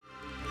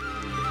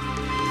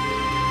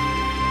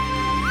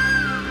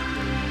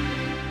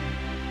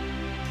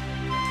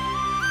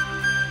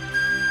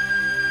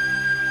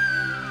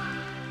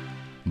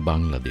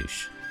বাংলাদেশ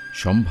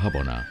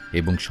সম্ভাবনা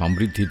এবং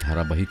সমৃদ্ধির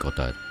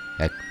ধারাবাহিকতার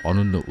এক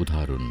অনন্য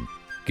উদাহরণ।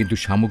 কিন্তু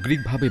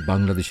সামগ্রিকভাবে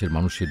বাংলাদেশের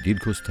মানুষের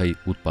দীর্ঘস্থায়ী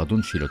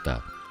উৎপাদনশীলতা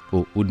ও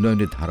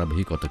উন্নয়নের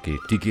ধারাবাহিকতাকে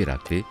টিকিয়ে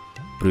রাখতে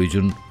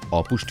প্রয়োজন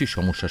অপুষ্টি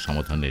সমস্যা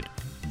সমাধানের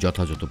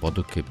যথাযথ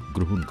পদক্ষেপ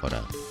গ্রহণ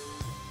করা।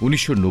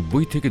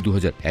 ১৯৯০ থেকে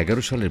 ২০১১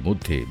 সালের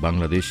মধ্যে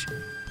বাংলাদেশ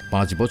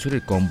 ৫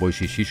 বছরের কম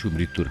বয়সী শিশু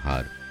মৃত্যুর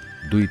হার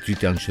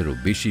 ২/৩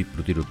 বেশি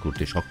প্রতিরোধ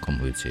করতে সক্ষম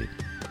হয়েছে।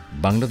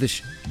 Bangladesh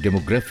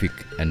demographic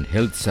and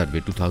health survey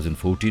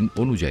 2014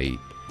 অনুযায়ী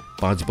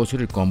 ৫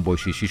 বছরের কম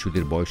বয়সী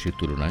শিশুদের বয়সের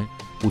তুলনায়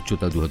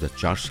উচ্চতা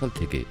 ২০০৪ সাল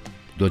থেকে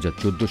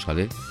 ২০১৪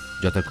 সালে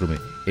যথাক্রমে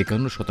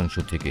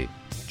 ৫১% থেকে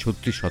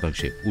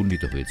 ৩৬%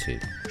 উন্নীত হয়েছে।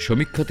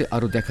 সমীক্ষাতে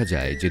আরও দেখা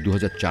যায় যে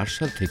 ২০০৪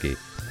 সাল থেকে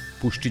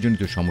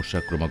পুষ্টিজনিত সমস্যা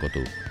ক্রমাগত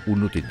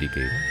উন্নতির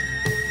দিকে।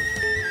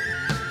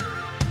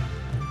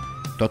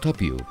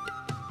 তথাপিও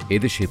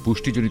এদেশে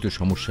পুষ্টিজনিত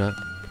সমস্যা,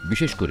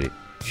 বিশেষ করে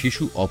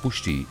শিশু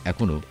অপুষ্টি,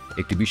 এখনও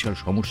একটি বিশাল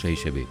সমস্যা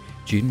হিসেবে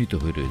চিহ্নিত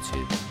হয়ে রয়েছে।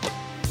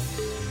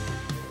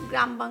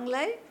 গ্রাম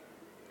বাংলায়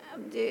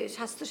যে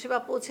স্বাস্থ্যসেবা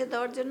পৌঁছে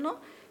দেওয়ার জন্য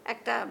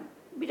একটা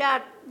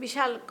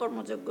বিশাল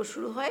কর্মযজ্ঞ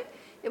শুরু হয়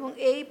এবং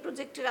এই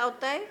প্রজেক্টের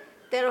আওতায়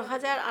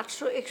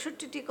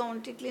 ১৩,৮৬১টি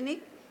কমিউনিটি ক্লিনিক,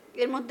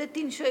 এর মধ্যে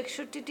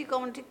 ৩৬১টি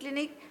কমিউনিটি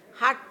ক্লিনিক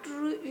হার্ট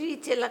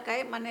রিচ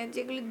এলাকায়, মানে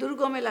যেগুলি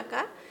দুর্গম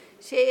এলাকা,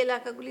 সেই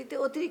এলাকাগুলিতে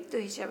অতিরিক্ত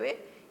হিসাবে,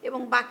 এবং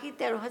বাকি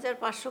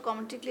 ১৩,৫০০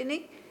 কমিউনিটি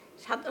ক্লিনিক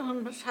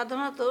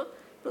সাধারণত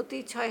প্রতি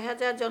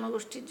 ৬,০০০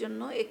 জনগোষ্ঠীর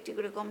জন্য একটি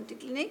করে কমিউনিটি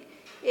ক্লিনিক,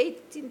 এই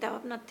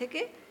চিন্তাভাবনার থেকে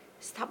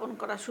স্থাপন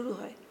করা শুরু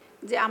হয়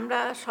যে আমরা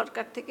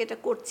সরকার থেকে এটা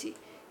করছি।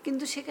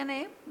 কিন্তু সেখানে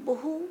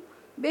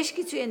বেশ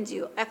কিছু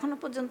এনজিও, এখনও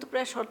পর্যন্ত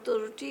প্রায়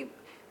 ১৭টি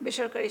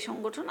বেসরকারি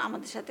সংগঠন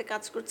আমাদের সাথে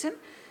কাজ করছেন,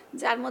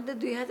 যার মধ্যে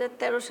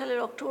 ২০১৩ সালের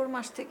অক্টোবর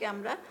মাস থেকে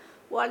আমরা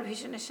ওয়ার্ল্ড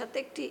ভিশনের সাথে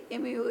একটি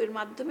এমইউ এর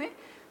মাধ্যমে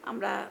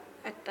আমরা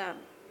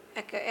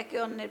একে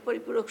অন্যের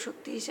পরিপূরক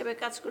শক্তি হিসেবে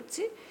কাজ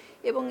করছি।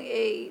 এবং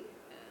এই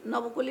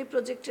নবকলি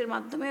প্রজেক্টের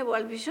মাধ্যমে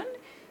ওয়ার্ল্ড ভিশন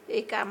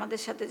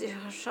আমাদের সাথে যে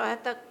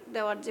সহায়তা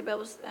দেওয়ার যে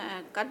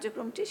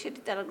কার্যক্রমটি, সেটি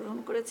তারা গ্রহণ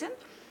করেছেন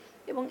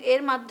এবং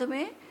এর মাধ্যমে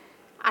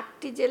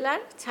 ৮টি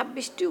জেলার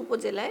 ২৬টি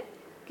উপজেলায়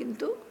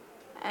কিন্তু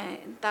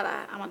তারা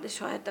আমাদের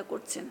সহায়তা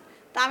করছেন।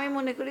 তা আমি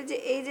মনে করি যে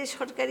এই যে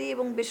সরকারি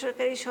এবং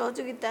বেসরকারি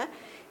সহযোগিতা,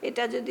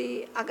 এটা যদি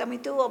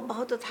আগামীতেও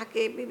অব্যাহত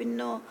থাকে বিভিন্ন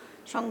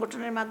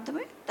সংগঠনের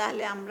মাধ্যমে,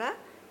 তাহলে আমরা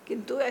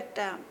কিন্তু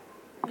একটা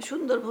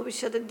সুন্দর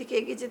ভবিষ্যতের দিকে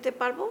এগিয়ে যেতে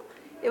পারবো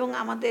এবং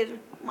আমাদের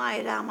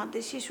মায়েরা,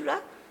 আমাদের শিশুরা,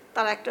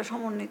 তারা একটা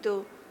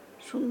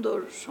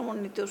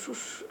সমন্বিত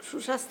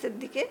সুস্বাস্থ্যের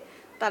দিকে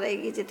তারা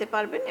এগিয়ে যেতে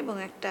পারবেন এবং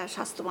একটা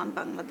স্বাস্থ্যবান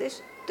বাংলাদেশ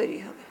তৈরি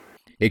হবে।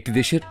 একটি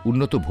দেশের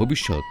উন্নত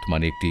ভবিষ্যৎ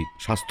মানে একটি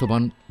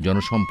স্বাস্থ্যবান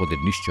জনসম্পদের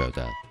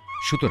নিশ্চয়তা।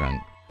 সুতরাং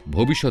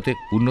ভবিষ্যতে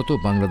উন্নত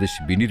বাংলাদেশ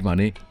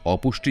বিনির্মাণে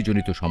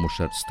অপুষ্টিজনিত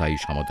সমস্যার স্থায়ী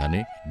সমাধানে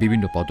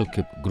বিভিন্ন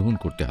পদক্ষেপ গ্রহণ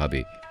করতে হবে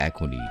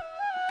এখনই।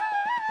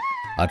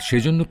 আর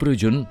সেজন্য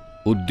প্রয়োজন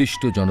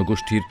উদ্দিষ্ট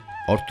জনগোষ্ঠীর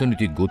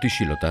অর্থনৈতিক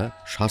গতিশীলতা,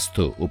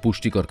 স্বাস্থ্য ও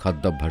পুষ্টিকর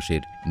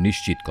খাদ্যাভ্যাসের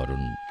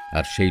নিশ্চিতকরণ।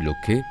 আর সেই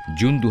লক্ষ্যে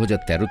জুন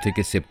 ২০১৩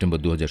 থেকে সেপ্টেম্বর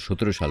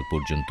 ২০১৭ সাল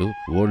পর্যন্ত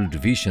ওয়ার্ল্ড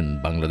ভিশন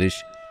বাংলাদেশ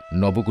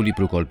নবকলি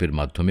প্রকল্পের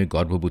মাধ্যমে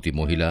গর্ভবতী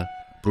মহিলা,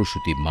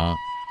 প্রসূতি মা,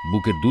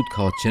 বুকের দুধ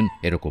খাওয়াচ্ছেন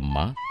এরকম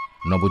মা,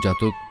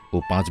 নবজাতক ও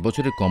 ৫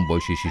 বছরের কম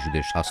বয়সী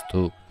শিশুদের স্বাস্থ্য,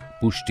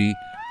 পুষ্টি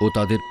ও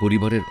তাদের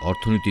পরিবারের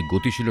অর্থনৈতিক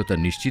গতিশীলতা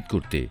নিশ্চিত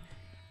করতে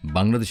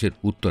বাংলাদেশের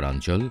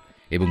উত্তরাঞ্চল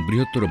এবং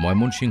বৃহত্তর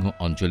ময়মনসিংহ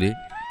অঞ্চলে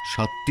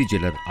 ৭টি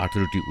জেলার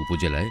 ১৮টি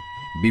উপজেলায়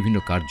বিভিন্ন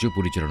কার্য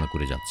পরিচালনা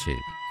করে যাচ্ছে।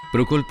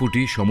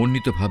 প্রকল্পটি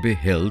সমন্বিতভাবে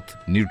হেলথ,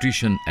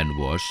 নিউট্রিশন অ্যান্ড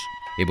ওয়াশ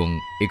এবং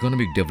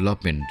ইকোনমিক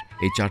ডেভেলপমেন্ট,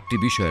 এই ৪টি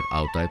বিষয়ের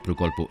আওতায়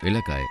প্রকল্প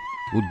এলাকায়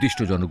উদ্দিষ্ট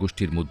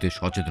জনগোষ্ঠীর মধ্যে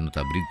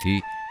সচেতনতা বৃদ্ধি,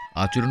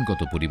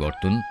 আচরণগত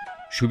পরিবর্তন,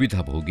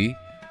 সুবিধাভোগী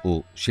ও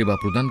সেবা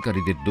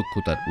প্রদানকারীদের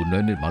দক্ষতার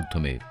উন্নয়নের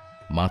মাধ্যমে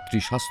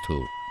মাতৃস্বাস্থ্য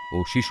ও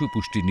শিশু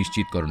পুষ্টি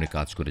নিশ্চিতকরণে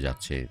কাজ করে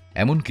যাচ্ছে।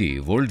 এমনকি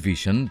ওয়ার্ল্ড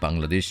ভিশন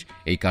বাংলাদেশ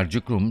এই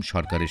কার্যক্রম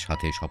সরকারের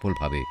সাথে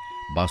সফলভাবে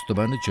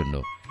বাস্তবায়নের জন্য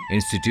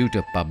institute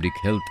of public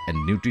health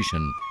and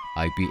nutrition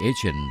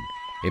IPHN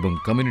এবং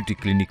কমিউনিটি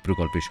ক্লিনিক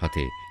প্রকল্পের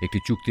সাথে একটি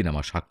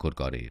চুক্তিনামা স্বাক্ষর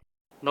করে।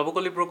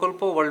 নবকলি প্রকল্প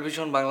ওয়ার্ল্ড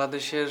ভিশন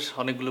বাংলাদেশের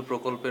অনেকগুলো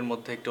প্রকল্পের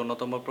মধ্যে একটি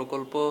অন্যতম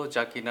প্রকল্প,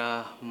 যা কিনা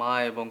মা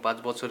এবং ৫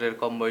 বছরের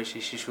কম বয়সী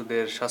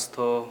শিশুদের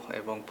স্বাস্থ্য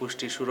এবং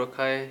পুষ্টি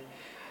সুরক্ষায়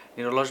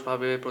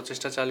নিরলসভাবে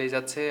প্রচেষ্টা চালিয়ে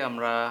যাচ্ছে।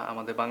 আমরা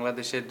আমাদের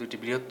বাংলাদেশের দুটি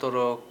বৃহত্তর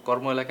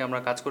কর্ম এলাকায়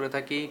আমরা কাজ করে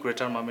থাকি,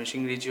 গ্রেটার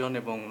ময়মনসিংহ রিজিয়ন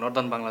এবং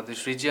নর্দার্ন বাংলাদেশ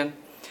রিজিয়ন।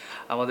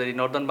 আমাদের এই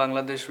নর্দার্ন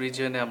বাংলাদেশ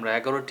রিজিয়নে আমরা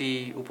 ১১টি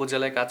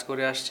উপজেলায় কাজ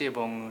করে আসছি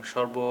এবং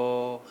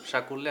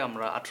সর্বসাকুল্যে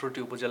আমরা ১৮টি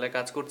উপজেলায়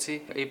কাজ করছি।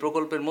 এই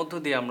প্রকল্পের মধ্য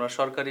দিয়ে আমরা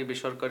সরকারি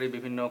বেসরকারি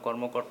বিভিন্ন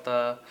কর্মকর্তা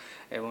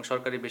এবং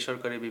সরকারি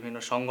বেসরকারি বিভিন্ন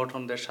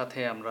সংগঠনদের সাথে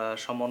আমরা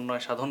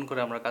সমন্বয় সাধন করে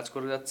আমরা কাজ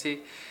করে যাচ্ছি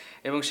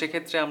এবং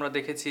সেক্ষেত্রে আমরা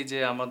দেখেছি যে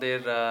আমাদের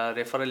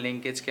রেফারেল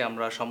লিঙ্কেজকে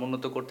আমরা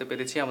সমুন্নত করতে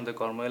পেরেছি আমাদের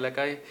কর্ম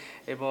এলাকায়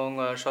এবং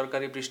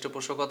সরকারি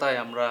পৃষ্ঠপোষকতায়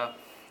আমরা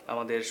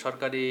আমাদের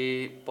সরকারি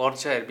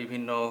পর্যায়ের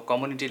বিভিন্ন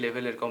কমিউনিটি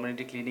লেভেলের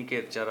কমিউনিটি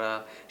ক্লিনিকের যারা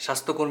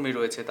স্বাস্থ্যকর্মী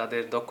রয়েছে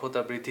তাদের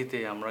দক্ষতা বৃদ্ধিতে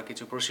আমরা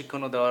কিছু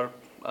প্রশিক্ষণও দেওয়ার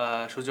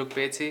সুযোগ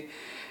পেয়েছি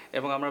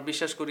এবং আমরা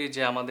বিশ্বাস করি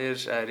যে আমাদের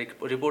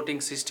রিপোর্টিং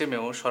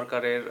সিস্টেমেও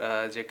সরকারের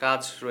যে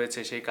কাজ রয়েছে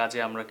সেই কাজে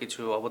আমরা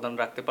কিছু অবদান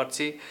রাখতে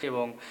পারছি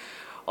এবং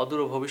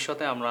অদূর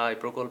ভবিষ্যতে আমরা এই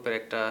প্রকল্পের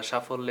একটা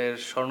সাফল্যের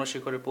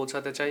স্বর্ণশিখরে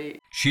পৌঁছাতে চাই।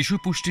 শিশু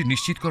পুষ্টি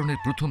নিশ্চিতকরণের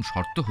প্রথম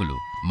শর্ত হল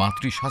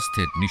মাতৃ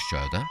স্বাস্থ্যের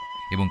নিশ্চয়তা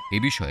এবং এ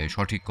বিষয়ে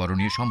সঠিক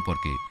করণীয়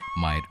সম্পর্কে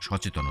মায়ের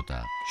সচেতনতা।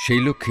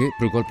 সেই লক্ষ্যে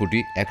প্রকল্পটি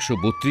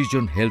 ১৩২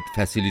 জন হেলথ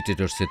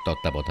ফ্যাসিলিটেটরসের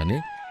তত্ত্বাবধানে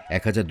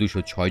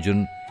 ১,২০৬ জন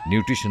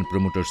নিউট্রিশন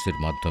প্রমোটার্সের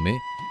মাধ্যমে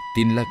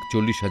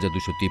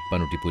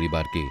 ৩,৪০,২৫৩টি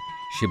পরিবারকে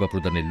সেবা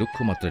প্রদানের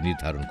লক্ষ্যমাত্রা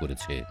নির্ধারণ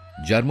করেছে,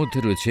 যার মধ্যে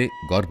রয়েছে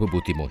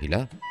গর্ভবতী মহিলা,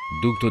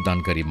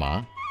 দুগ্ধদানকারী মা,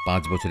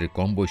 ৫ বছরের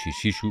কম বয়সী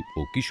শিশু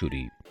ও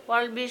কিশোরী।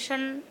 ওয়ার্ল্ড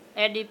ভিশন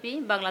এডিপি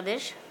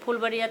বাংলাদেশ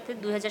ফুলবাড়িয়াতে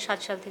 ২০০৭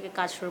 সাল থেকে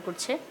কাজ শুরু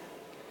করছে।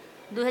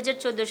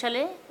 ২০১৪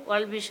 সালে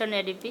ওয়ার্ল্ড ভিশন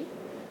এডিপি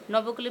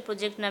নবকলি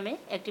প্রজেক্ট নামে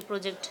একটি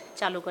প্রজেক্ট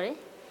চালু করে।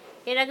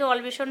 এর আগে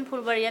ওয়ার্ল্ড ভিশন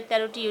ফুলবাড়িয়া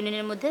 ১৩টি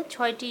ইউনিয়নের মধ্যে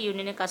 ৬টি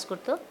ইউনিয়নে কাজ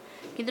করত,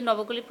 কিন্তু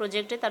নবকলি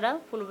প্রজেক্টে তারা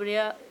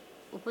ফুলবাড়িয়া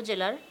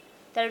উপজেলার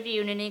 ১৩টি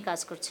ইউনিয়নেই কাজ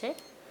করছে।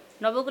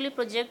 নবকলি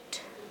প্রজেক্ট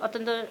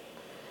অত্যন্ত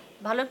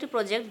ভালো একটি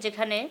প্রজেক্ট,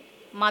 যেখানে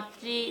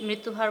মাতৃ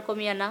মৃত্যুহার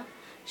কমিয়ে আনা,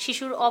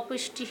 শিশুর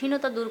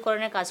অপুষ্টিহীনতা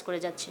দূরকরণের কাজ করে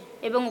যাচ্ছে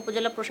এবং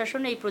উপজেলা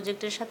প্রশাসন এই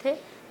প্রজেক্টের সাথে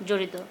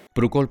জড়িত।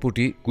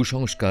 প্রকল্পটি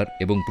কুসংস্কার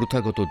এবং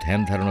প্রথাগত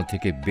ধ্যান ধারণা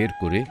থেকে বের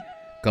করে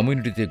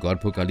কমিউনিটিতে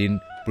গর্ভকালীন,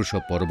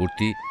 প্রসব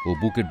পরবর্তী ও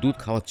বুকের দুধ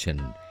খাওয়াচ্ছেন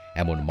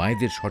এমন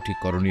মায়েদের সঠিক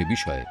করণীয়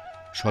বিষয়ে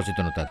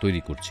সচেতনতা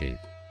তৈরি করছে,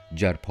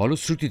 যার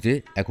ফলশ্রুতিতে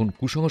এখন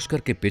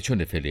কুসংস্কারকে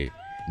পেছনে ফেলে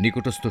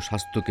নিকটস্থ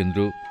স্বাস্থ্যকেন্দ্র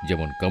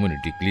যেমন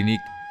community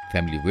clinic,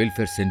 family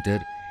welfare centre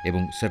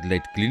এবং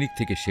স্যাটেলাইট ক্লিনিক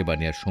থেকে সেবা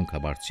নেওয়ার সংখ্যা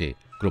বাড়ছে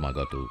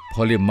ক্রমাগত।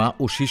 ফলে মা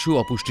ও শিশু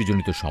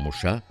অপুষ্টিজনিত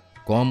সমস্যা,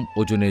 কম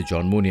ওজনে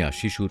জন্ম নেওয়া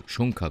শিশুর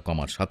সংখ্যা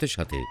কমার সাথে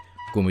সাথে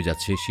কমে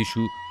যাচ্ছে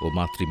শিশু ও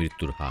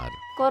মাতৃমৃত্যুর হার।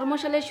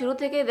 কর্মশালায় শুরু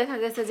থেকে দেখা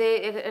গেছে যে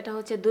এটা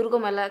হচ্ছে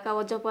দুর্গম এলাকা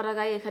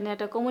অজপাড়াগায়, এখানে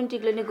একটা কমিউনিটি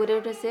ক্লিনিক গড়ে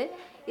উঠেছে।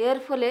 এর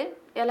ফলে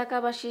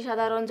এলাকাবাসী,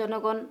 সাধারণ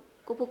জনগণ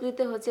উপকৃত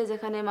হচ্ছে,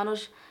 যেখানে মানুষ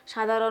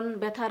সাধারণ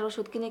ব্যথার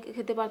ওষুধ কিনে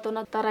খেতে পারতো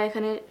না, তারা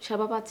এখানে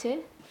সেবা পাচ্ছে।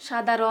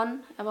 সাধারণ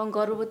এবং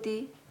গর্ভবতী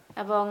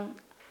এবং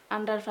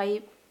আন্ডার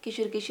 5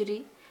 কিশোর কিশোরী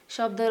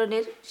সব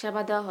ধরনের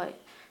সেবা দেওয়া হয়।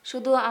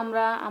 শুধু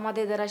আমরা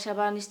আমাদের দ্বারা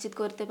সেবা নিশ্চিত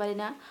করতে পারি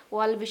না,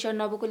 ওয়ার্ল্ড ভিশন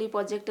নবকলি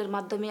প্রজেক্টের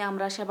মাধ্যমে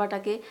আমরা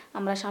সেবাটাকে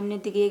আমরা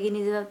সামনের দিকে এগিয়ে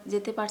নিয়ে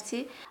যেতে পারছি।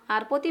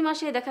 আর প্রতি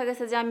মাসে দেখা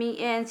গেছে যে আমি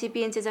এএনসি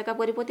পিএনসি জায়গা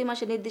করি, প্রতি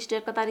মাসে নির্দিষ্ট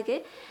একটা তারিখে,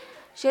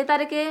 সেই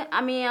তারিখে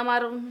আমি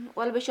আমার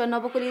ওয়ার্ল্ড ভিশন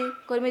নবকলি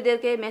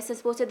কর্মীদেরকে মেসেজ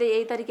পৌঁছে দিই,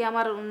 এই তারিখে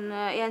আমার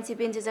এএনসি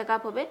পিএনসি চেক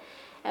আপ হবে,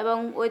 এবং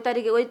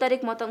ওই তারিখ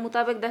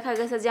মোতাবেক দেখা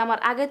গেছে যে আমার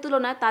আগের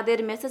তুলনায় তাদের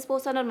মেসেজ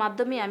পৌঁছানোর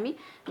মাধ্যমে আমি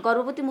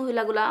গর্ভবতী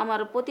মহিলাগুলো আমার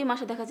প্রতি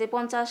মাসে দেখা যায়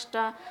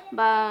 50টা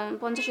বা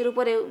 50-এর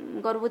উপরে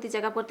গর্ভবতী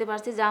চেক আপ করতে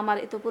পারছি, যা আমার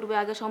ইতিপূর্বে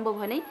আগে সম্ভব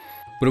হয়নি।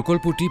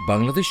 প্রকল্পটি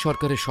বাংলাদেশ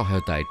সরকারের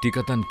সহায়তায়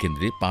টিকাদান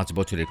কেন্দ্রে 5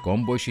 বছরের কম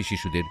বয়সী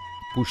শিশুদের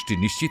পুষ্টি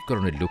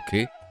নিশ্চিতকরণের লক্ষ্যে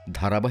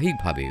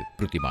ধারাবাহিকভাবে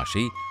প্রতি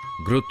মাসেই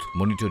গ্রোথ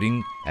মনিটরিং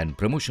অ্যান্ড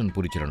প্রমোশন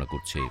পরিচালনা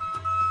করছে।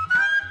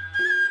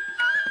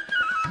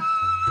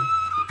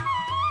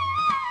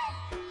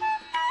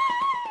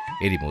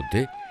 এরই মধ্যে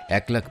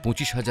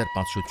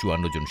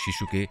 1,25,554 জন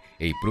শিশুকে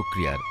এই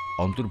প্রক্রিয়ার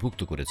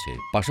অন্তর্ভুক্ত করেছে।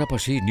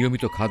 পাশাপাশি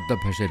নিয়মিত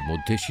খাদ্যাভ্যাসের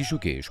মধ্যে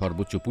শিশুকে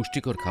সর্বোচ্চ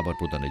পুষ্টিকর খাবার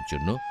প্রদানের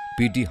জন্য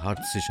পিডি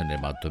হার্ট সেশনের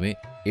মাধ্যমে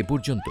এ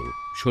পর্যন্ত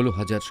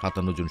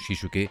 16,057 জন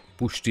শিশুকে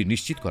পুষ্টি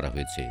নিশ্চিত করা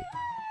হয়েছে।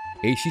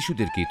 এই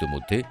শিশুদেরকে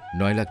ইতোমধ্যে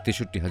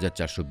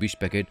 9,63,420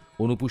 প্যাকেট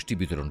অনুপুষ্টি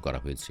বিতরণ করা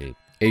হয়েছে।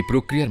 এই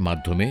প্রক্রিয়ার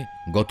মাধ্যমে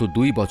গত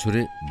 2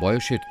 বছরে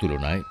বয়সের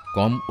তুলনায়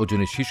কম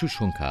ওজনের শিশুর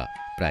সংখ্যা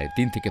প্রায়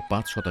 3 থেকে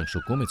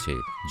 5% কমেছে,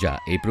 যা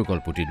এই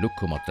প্রকল্পটির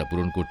লক্ষ্যমাত্রা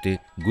পূরণ করতে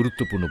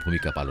গুরুত্বপূর্ণ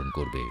ভূমিকা পালন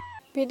করবে।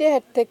 পিডি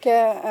হাট থেকে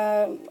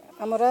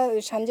আমরা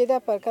সঞ্জিদা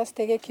আপার কাছ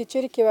থেকে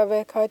খিচুড়ি কীভাবে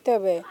খাওয়াতে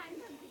হবে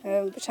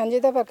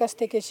সঞ্জিদা আপার কাছ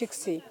থেকে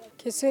শিখছি।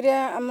 খিচুড়ি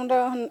আমরা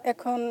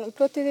এখন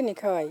প্রতিদিনই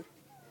খাওয়াই।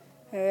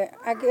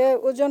 আগে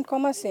ওজন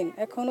কম আছেন,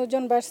 এখন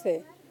ওজন বাড়ছে,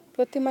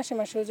 প্রতি মাসে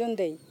মাসে ওজন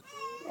দেই।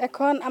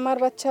 এখন আমার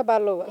বাচ্চা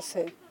ভালো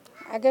আছে,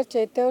 আগের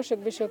চাইতেও অসুখ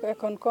বিসুখ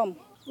এখন কম।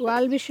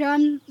 ওয়ার্ল্ড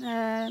ভিশন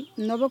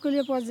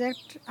নবকলীয়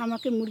প্রজেক্ট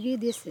আমাকে মুরগি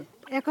দিয়েছে,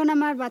 এখন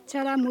আমার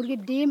বাচ্চারা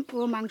মুরগির ডিম ও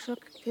মাংস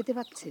খেতে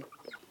পাচ্ছে।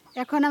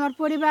 এখন আমার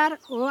পরিবার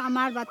ও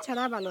আমার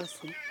বাচ্চারা ভালো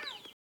আছে।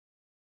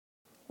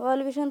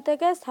 ওয়ার্ল্ড ভিশন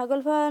থেকে ছাগল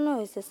পালানো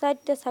হয়েছে,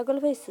 4টা ছাগল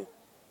পাইছি,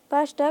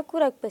 5টা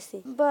কুরাক পাইছি।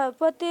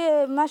 প্রতি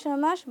মাসে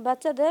মাস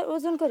বাচ্চাদের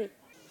ওজন করি।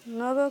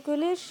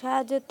 নবকলির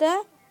সাহায্যতে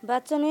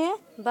বাচ্চা নিয়ে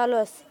ভালো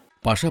আছে।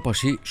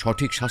 পাশাপাশি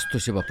সঠিক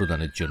স্বাস্থ্যসেবা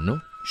প্রদানের জন্য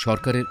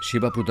সরকারের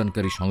সেবা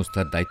প্রদানকারী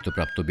সংস্থার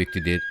দায়িত্বপ্রাপ্ত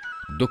ব্যক্তিদের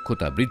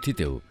দক্ষতা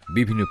বৃদ্ধিতেও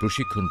বিভিন্ন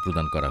প্রশিক্ষণ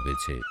প্রদান করা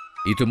হয়েছে।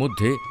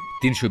 ইতোমধ্যে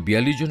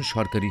 342 জন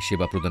সরকারি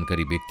সেবা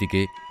প্রদানকারী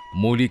ব্যক্তিকে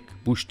মৌলিক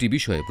পুষ্টি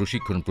বিষয়ে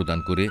প্রশিক্ষণ প্রদান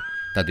করে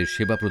তাদের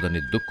সেবা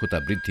প্রদানের দক্ষতা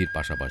বৃদ্ধির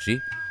পাশাপাশি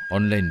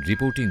অনলাইন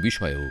রিপোর্টিং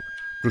বিষয়েও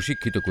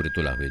প্রশিক্ষিত করে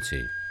তোলা হয়েছে,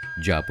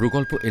 যা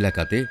প্রকল্প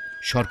এলাকাতে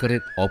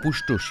সরকারের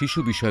অপুষ্ট শিশু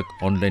বিষয়ক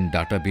অনলাইন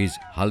ডাটাবেজ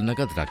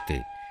হালনাগাদ রাখতে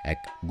এক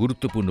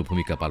গুরুত্বপূর্ণ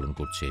ভূমিকা পালন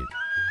করছে।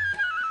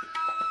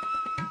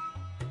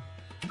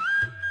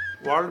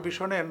 ওয়ার্ল্ড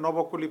ভিশনের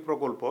নবকলি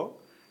প্রকল্প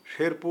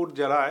শেরপুর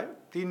জেলায়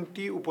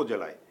 3টি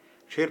উপজেলায়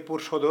শেরপুর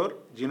সদর,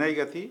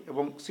 ঝিনাইগাতি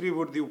এবং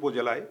শ্রীবর্দী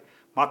উপজেলায়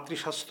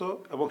মাতৃস্বাস্থ্য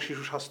এবং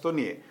শিশু স্বাস্থ্য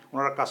নিয়ে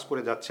ওনারা কাজ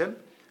করে যাচ্ছেন।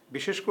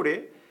 বিশেষ করে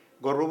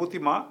গর্ভবতী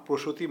মা,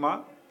 প্রসূতি মা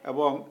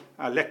এবং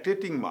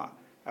ল্যাকটেটিং মা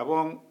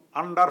এবং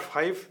আন্ডার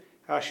 5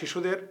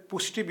 শিশুদের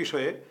পুষ্টি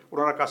বিষয়ে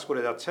ওনারা কাজ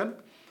করে যাচ্ছেন।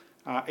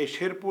 এই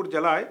শেরপুর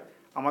জেলায়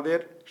আমাদের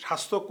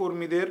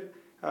স্বাস্থ্যকর্মীদের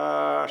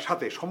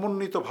সাথে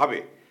সমন্বিতভাবে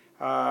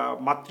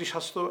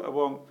মাতৃস্বাস্থ্য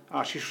এবং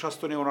শিশু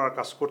স্বাস্থ্য নিয়ে ওনারা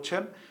কাজ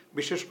করছেন।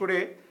 বিশেষ করে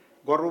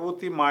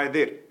গর্ভবতী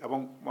মায়েদের এবং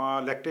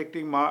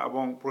ল্যাকটেটিং মা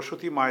এবং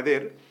প্রসূতি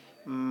মায়েদের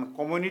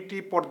কমিউনিটি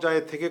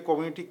পর্যায়ে থেকে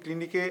কমিউনিটি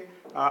ক্লিনিকে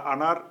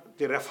আনার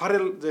যে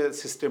রেফারেল যে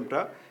সিস্টেমটা,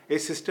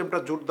 এই সিস্টেমটা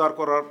জোরদার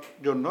করার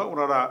জন্য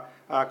ওনারা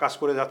কাজ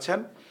করে যাচ্ছেন।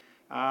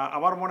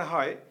 আমার মনে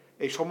হয়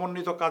এই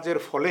সমন্বিত কাজের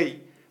ফলেই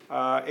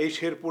এই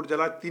শেরপুর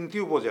জেলার 3টি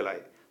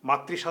উপজেলায়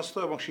মাতৃস্বাস্থ্য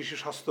এবং শিশু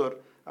স্বাস্থ্যর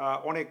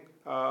অনেক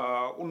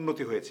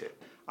উন্নতি হয়েছে।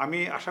 আমি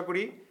আশা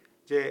করি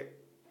যে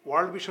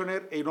ওয়ার্ল্ড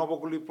ভিশনের এই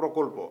নবকলি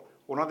প্রকল্প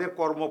ওনাদের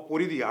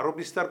কর্মপরিধি আরও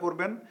বিস্তার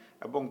করবেন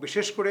এবং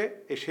বিশেষ করে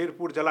এই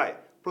শেরপুর জেলায়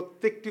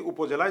প্রত্যেকটি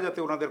উপজেলায় যাতে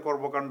ওনাদের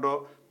কর্মকাণ্ড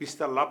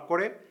বিস্তার লাভ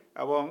করে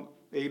এবং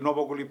এই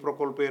নবকলি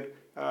প্রকল্পের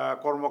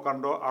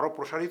কর্মকাণ্ড আরও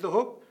প্রসারিত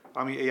হোক,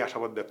 আমি এই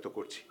আশাবাদ ব্যক্ত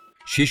করছি।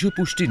 শিশু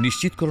পুষ্টি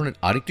নিশ্চিতকরণের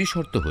আরেকটি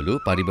শর্ত হল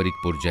পারিবারিক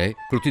পর্যায়ে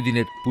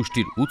প্রতিদিনের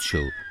পুষ্টির উৎস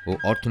ও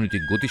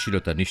অর্থনৈতিক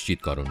গতিশীলতা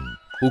নিশ্চিতকরণ।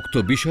 উক্ত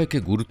বিষয়কে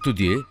গুরুত্ব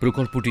দিয়ে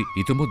প্রকল্পটি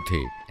ইতোমধ্যে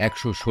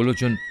 116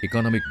 জন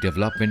ইকোনমিক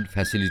ডেভেলপমেন্ট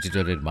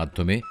ফ্যাসিলিটেটরের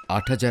মাধ্যমে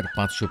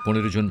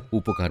 8,515 জন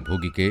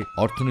উপকারভোগীকে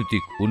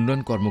অর্থনৈতিক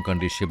উন্নয়ন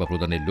কর্মকাণ্ডে সেবা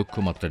প্রদানের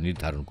লক্ষ্যমাত্রা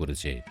নির্ধারণ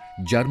করেছে,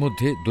 যার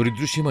মধ্যে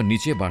দরিদ্রসীমার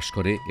নিচে বাস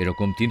করে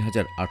এরকম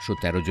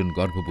 3,813 জন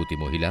গর্ভবতী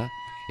মহিলা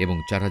এবং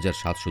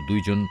 4,702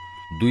 জন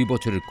 2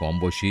 বছরের কম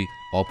বয়সী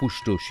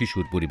অপুষ্ট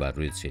শিশুর পরিবার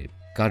রয়েছে।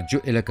 কার্য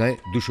এলাকায়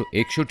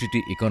 261টি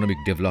ইকোনমিক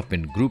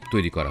ডেভেলপমেন্ট গ্রুপ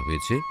তৈরি করা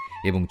হয়েছে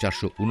এবং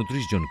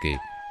 429 জনকে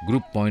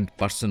গ্রুপ পয়েন্ট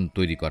পার্সন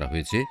তৈরি করা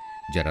হয়েছে,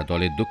 যারা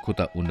দলের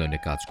দক্ষতা উন্নয়নে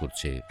কাজ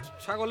করছে।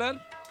 ছাগলের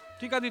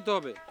টিকা দিতে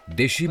হবে।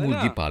 দেশি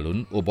মুরগি পালন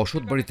ও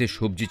বসতবাড়িতে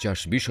সবজি চাষ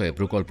বিষয়ে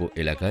প্রকল্প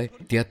এলাকায়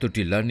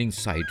 73টি লার্নিং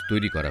সাইট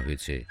তৈরি করা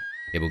হয়েছে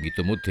এবং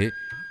ইতোমধ্যে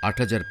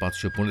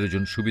 8,515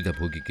 জন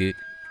সুবিধাভোগীকে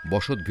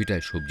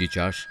বসতভিটায় সবজি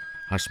চাষ,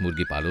 হাঁস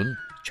মুরগি পালন,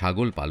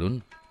 ছাগল পালন,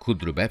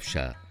 ক্ষুদ্র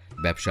ব্যবসা,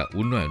 ব্যবসা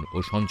উন্নয়ন ও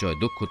সঞ্চয়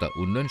দক্ষতা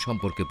উন্নয়ন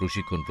সম্পর্কে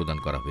প্রশিক্ষণ প্রদান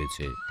করা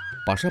হয়েছে।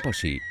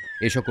 পাশাপাশি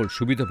এ সকল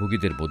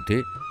সুবিধাভোগীদের মধ্যে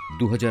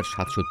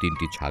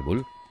 2,703টি ছাগল,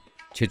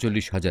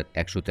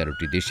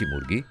 46,113টি দেশি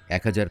মুরগি,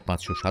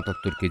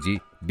 1,577 কেজি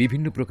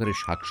বিভিন্ন প্রকারের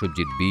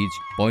শাকসবজির বীজ,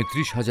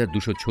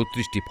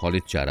 35,236টি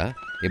ফলের চারা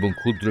এবং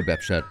ক্ষুদ্র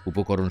ব্যবসার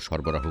উপকরণ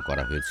সরবরাহ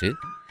করা হয়েছে,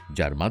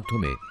 যার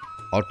মাধ্যমে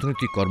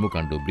অর্থনৈতিক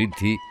কর্মকাণ্ড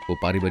বৃদ্ধি ও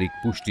পারিবারিক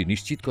পুষ্টি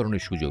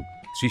নিশ্চিতকরণের সুযোগ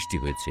সৃষ্টি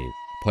হয়েছে।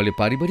 ফলে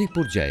পারিবারিক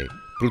পর্যায়ে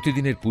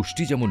প্রতিদিনের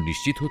পুষ্টি যেমন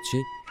নিশ্চিত হচ্ছে,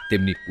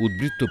 তেমনি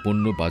উদ্বৃত্ত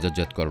পণ্য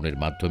বাজারজাতকরণের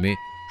মাধ্যমে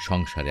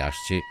সংসারে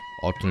আসছে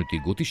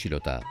অর্থনৈতিক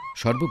গতিশীলতা।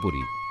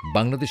 সর্বোপরি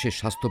বাংলাদেশের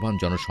স্বাস্থ্যবান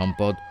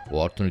জনসম্পদ ও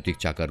অর্থনৈতিক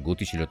চাকার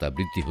গতিশীলতা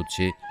বৃদ্ধি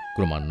হচ্ছে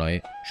ক্রমান্বয়ে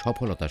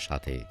সফলতার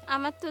সাথে।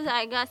 আমার তো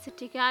জায়গা আছে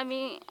ঠিক, আমি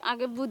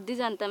আগে বুদ্ধি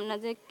জানতাম না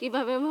যে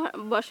কিভাবে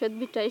বসত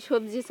ভিটায়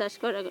সবজি চাষ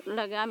করা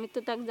লাগে, আমি তো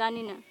তা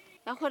জানি না।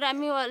 এখন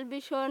আমি ওয়ার্ল্ড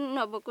ভিশন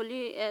নবকলি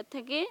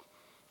থেকে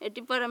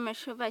এটি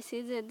পরামর্শ পাইছি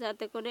যে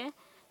যাতে করে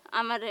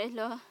আমার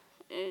এলো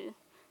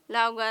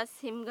লাউ গাছ,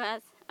 সিম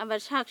গাছ, আবার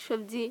শাক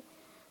সবজি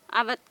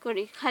আবাদ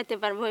করি খাইতে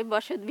পারবো ওই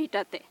বসত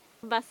ভিটাতে।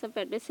 বাচ্চা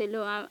পেটে ছিল,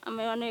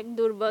 আমি অনেক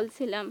দুর্বল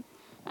ছিলাম,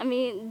 আমি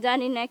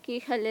জানি না কি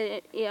খেলে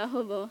ইয়া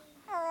হব,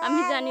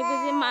 আমি জানি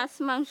বুঝি মাছ,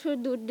 মাংস,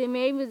 দুধ,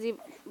 ডিমেই বুঝি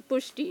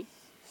পুষ্টি।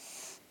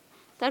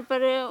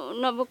 তারপরে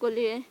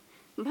নবকলি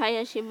ভাই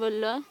আসি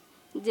বলল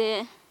যে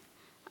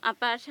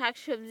আপা শাক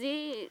সবজি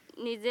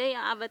নিজেই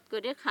আবাদ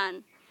করে খান,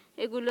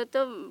 এগুলো তো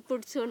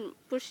প্রচুর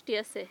পুষ্টি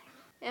আছে।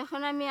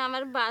 এখন আমি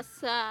আমার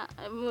বাচ্চা,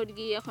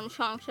 মুরগি, এখন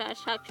সংসার,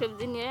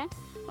 শাকসবজি নিয়ে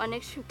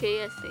অনেক সুখেই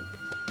আছি।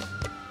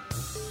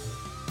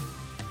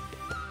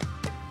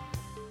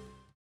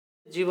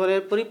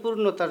 জীবনের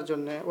পরিপূর্ণতার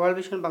জন্য ওয়ার্ল্ড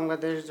ভিশন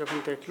বাংলাদেশ যখন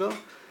দেখলো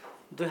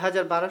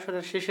 2012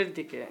 সালের শেষের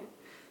দিকে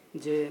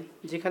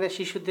যেখানে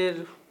শিশুদের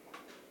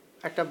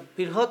একটা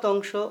বৃহৎ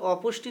অংশ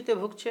অপুষ্টিতে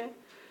ভুগছে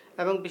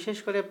এবং বিশেষ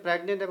করে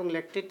প্রেগনেন্ট এবং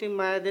ল্যাকটেটিং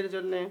মায়েদের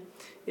জন্য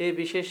এই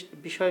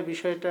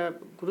বিষয়টা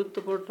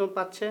গুরুত্বপূর্ণ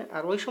পাচ্ছে।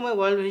 আর ওই সময়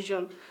ওয়ার্ল্ড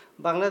ভিশন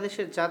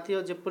বাংলাদেশের জাতীয়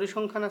যে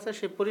পরিসংখ্যান আছে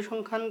সেই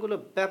পরিসংখ্যানগুলো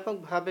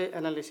ব্যাপকভাবে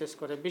অ্যানালিসিস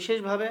করে,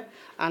 বিশেষভাবে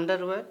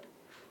আন্ডারওয়েট,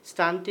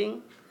 স্টান্টিং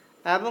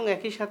এবং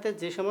একই সাথে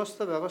যে সমস্ত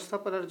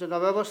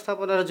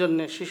অব্যবস্থাপনার জন্য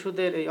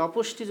শিশুদের এই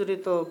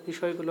অপুষ্টিজনিত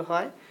বিষয়গুলো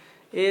হয়,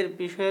 এর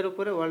বিষয়ের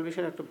উপরে ওয়ার্ল্ড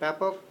ভিশন একটু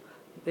ব্যাপক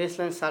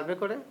বেসলাইন সার্ভে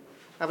করে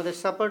আমাদের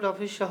সাপোর্ট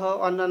অফিস সহ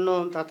অন্যান্য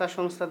দাতা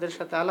সংস্থাদের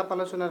সাথে আলাপ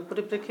আলোচনার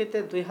পরিপ্রেক্ষিতে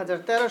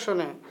 2013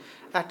 সনে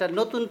একটা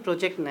নতুন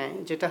প্রজেক্ট নেয়,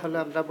 যেটা হলো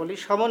আমরা বলি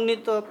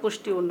সমন্বিত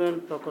পুষ্টি উন্নয়ন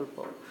প্রকল্প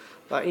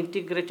বা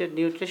ইন্টিগ্রেটেড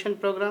নিউট্রিশন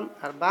প্রোগ্রাম।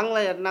 আর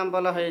বাংলায় এর নাম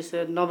বলা হয়েছে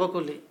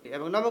নবকলি।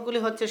 এবং নবকলি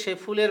হচ্ছে সেই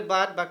ফুলের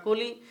বাট বা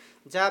কলি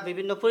যা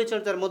বিভিন্ন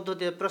পরিচর্যার মধ্য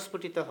দিয়ে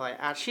প্রস্ফুটিত হয়।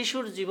 আর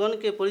শিশুর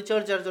জীবনকে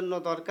পরিচর্যার জন্য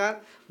দরকার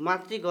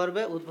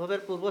মাতৃগর্ভে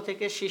উদ্ভবের পূর্ব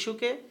থেকে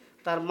শিশুকে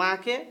তার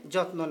মাকে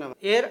যত্ন নেওয়া।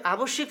 এর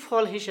আবশ্যিক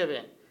ফল হিসেবে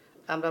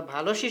আমরা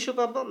ভালো শিশু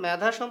পাবো,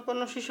 মেধা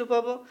সম্পন্ন শিশু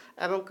পাবো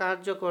এবং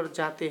কার্যকর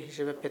জাতি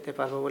হিসেবে পেতে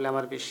পারবো বলে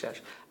আমার বিশ্বাস।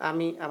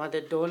 আমি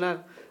আমাদের ডোনার,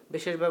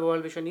 বিশেষভাবে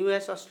ওয়ার্ল্ড ভিশন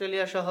US,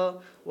 অস্ট্রেলিয়া সহ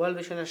ওয়ার্ল্ড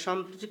ভিশনের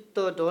সম্পৃক্ত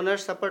ডোনার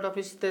সাপোর্ট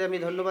অফিসদের আমি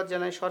ধন্যবাদ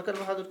জানাই, সরকার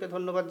বাহাদুরকে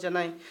ধন্যবাদ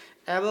জানাই,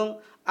 এবং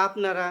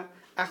আপনারা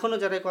এখনও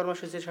যারা এই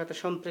কর্মসূচির সাথে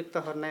সম্পৃক্ত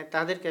হন নাই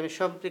তাদেরকে আমি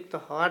সম্পৃক্ত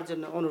হওয়ার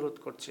জন্য অনুরোধ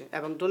করছি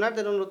এবং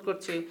ডোনারদের অনুরোধ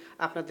করছি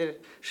আপনাদের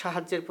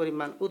সাহায্যের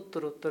পরিমাণ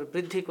উত্তর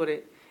বৃদ্ধি করে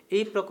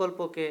এই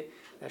প্রকল্পকে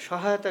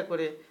সহায়তা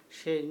করে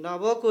সেই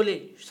নবকলি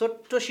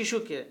ছোট্ট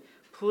শিশুকে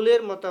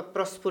ফুলের মতো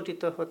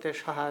প্রস্ফুটিত হতে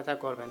সহায়তা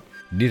করবেন।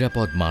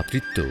 নিরাপদ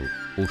মাতৃত্ব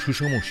ও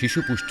সুষম শিশু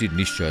পুষ্টির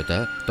নিশ্চয়তা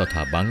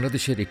তথা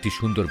বাংলাদেশের একটি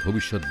সুন্দর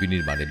ভবিষ্যৎ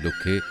বিনির্মাণের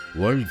লক্ষ্যে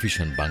ওয়ার্ল্ড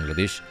ভিশন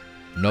বাংলাদেশ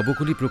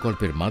নবকলি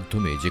প্রকল্পের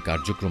মাধ্যমে যে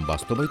কার্যক্রম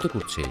বাস্তবায়িত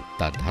করছে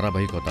তার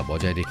ধারাবাহিকতা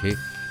বজায় রেখে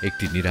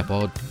একটি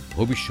নিরাপদ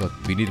ভবিষ্যৎ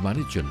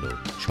বিনির্মাণের জন্য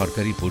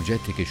সরকারি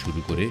পর্যায় থেকে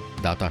শুরু করে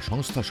দাতা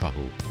সংস্থা সহ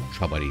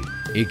সবারই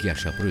এগিয়ে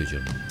আসা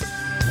প্রয়োজন।